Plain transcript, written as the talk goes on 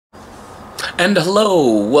And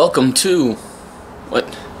hello, welcome to what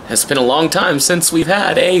has been a long time since we've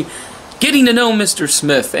had a Getting to Know Mr.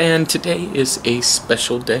 Smith, and today is a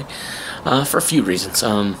special day for a few reasons.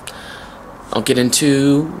 I'll get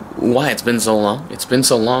into why it's been so long. It's been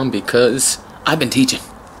so long because I've been teaching.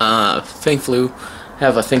 Thankfully, I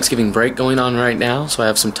have a Thanksgiving break going on right now, so I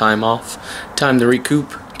have some time off, time to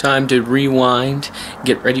recoup, time to rewind,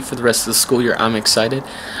 get ready for the rest of the school year. I'm excited.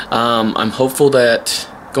 I'm hopeful that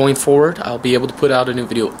going forward, I'll be able to put out a new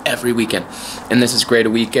video every weekend, and this is great a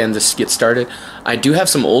weekend to get started. I do have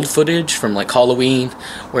some old footage from like Halloween,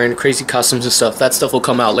 wearing crazy costumes and stuff. That stuff will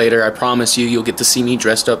come out later. I promise you, you'll get to see me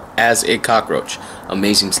dressed up as a cockroach.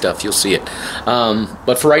 Amazing stuff, you'll see it.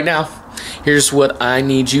 But for right now, here's what I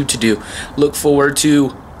need you to do. Look forward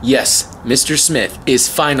to, yes, Mr. Smith is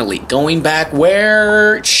finally going back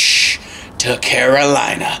where? Shh. To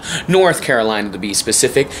Carolina, North Carolina to be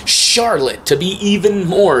specific, Charlotte to be even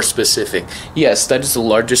more specific. Yes, that is the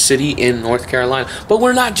largest city in North Carolina, but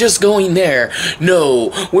we're not just going there.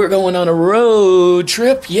 No, we're going on a road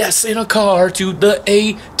trip, yes, in a car to the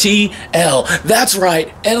ATL. That's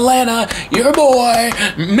right, Atlanta, your boy,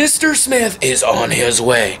 Mr. Smith is on his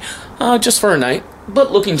way. Just for a night,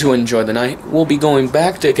 but looking to enjoy the night. We'll be going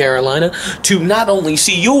back to Carolina to not only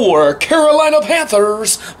see your Carolina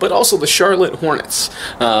Panthers, but also the Charlotte Hornets.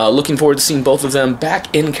 Looking forward to seeing both of them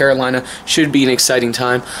back in Carolina. Should be an exciting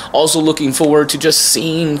time. Also looking forward to just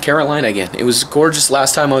seeing Carolina again. It was gorgeous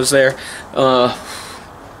last time I was there. Almost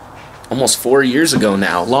 4 years ago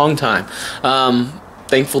now. Long time.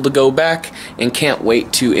 Thankful to go back and can't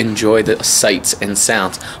wait to enjoy the sights and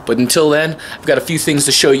sounds. But until then, I've got a few things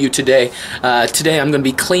to show you today. Today I'm going to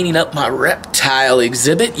be cleaning up my reptile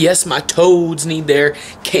exhibit. Yes, my toads need their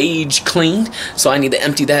cage cleaned, so I need to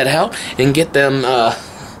empty that out and get them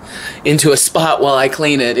into a spot while I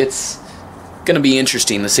clean it. It's going to be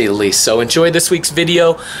interesting to say the least. So enjoy this week's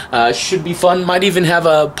video. Should be fun. Might even have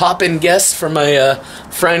a pop-in guest from a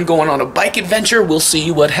friend going on a bike adventure. We'll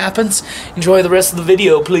see what happens. Enjoy the rest of the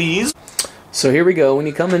video, please. So here we go. When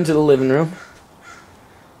you come into the living room,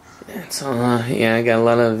 it's yeah, I got a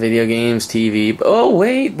lot of video games, TV. Oh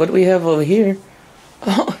wait, what do we have over here?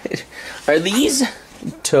 Oh, are these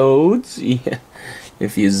toads? Yeah.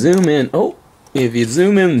 If you zoom in, if you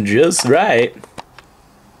zoom in just right,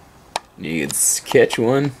 you can catch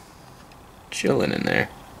one chilling in there.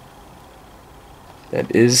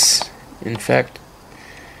 That is, in fact,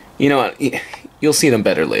 you know what, you'll see them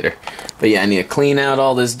better later. But yeah, I need to clean out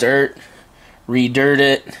all this dirt, re-dirt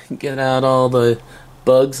it, get out all the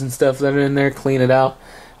bugs and stuff that are in there, clean it out.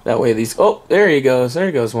 That way these, oh, there he goes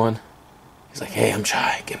one. He's like, hey, I'm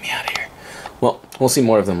shy, get me out of here. Well, we'll see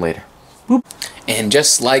more of them later. Boop. And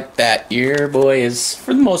just like that, your boy is,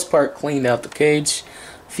 for the most part, cleaned out the cage.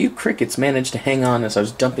 A few crickets managed to hang on as I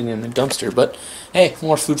was dumping in the dumpster, but hey,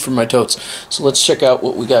 more food for my totes. So let's check out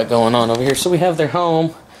what we got going on over here. So we have their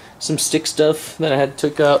home, some stick stuff that I had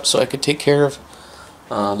took out so I could take care of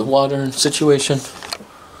the water situation.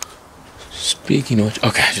 Speaking of which,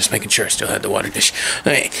 okay, just making sure I still had the water dish.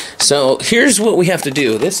 Okay, so here's what we have to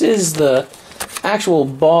do. This is the actual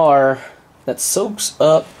bar that soaks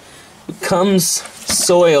up, becomes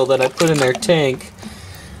soil that I put in their tank.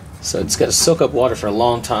 So it's got to soak up water for a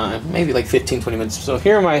long time, maybe like 15-20 minutes. So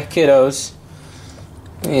here are my kiddos.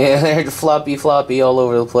 Yeah, they're floppy all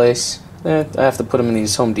over the place. I have to put them in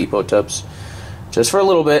these Home Depot tubs just for a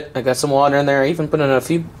little bit. I got some water in there. I even put in a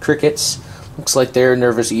few crickets. Looks like they're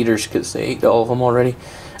nervous eaters because they ate all of them already.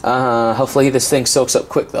 Hopefully this thing soaks up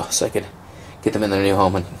quick though, so I could get them in their new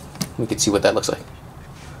home and we could see what that looks like.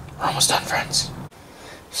 We're almost done, friends.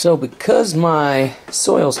 So because my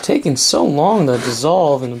soil's taking so long to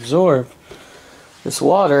dissolve and absorb this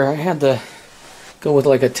water, I had to go with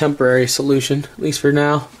like a temporary solution, at least for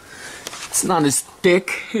now. It's not as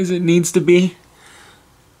thick as it needs to be,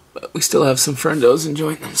 but we still have some friendos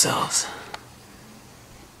enjoying themselves.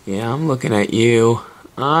 Yeah, I'm looking at you.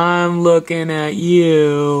 I'm looking at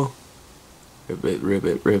you. Ribbit,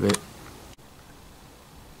 ribbit, ribbit.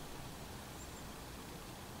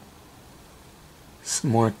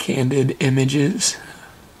 Some more candid images.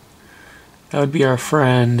 That would be our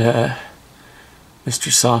friend,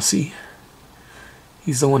 Mr. Saucy.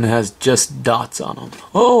 He's the one that has just dots on him.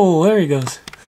 Oh, there he goes.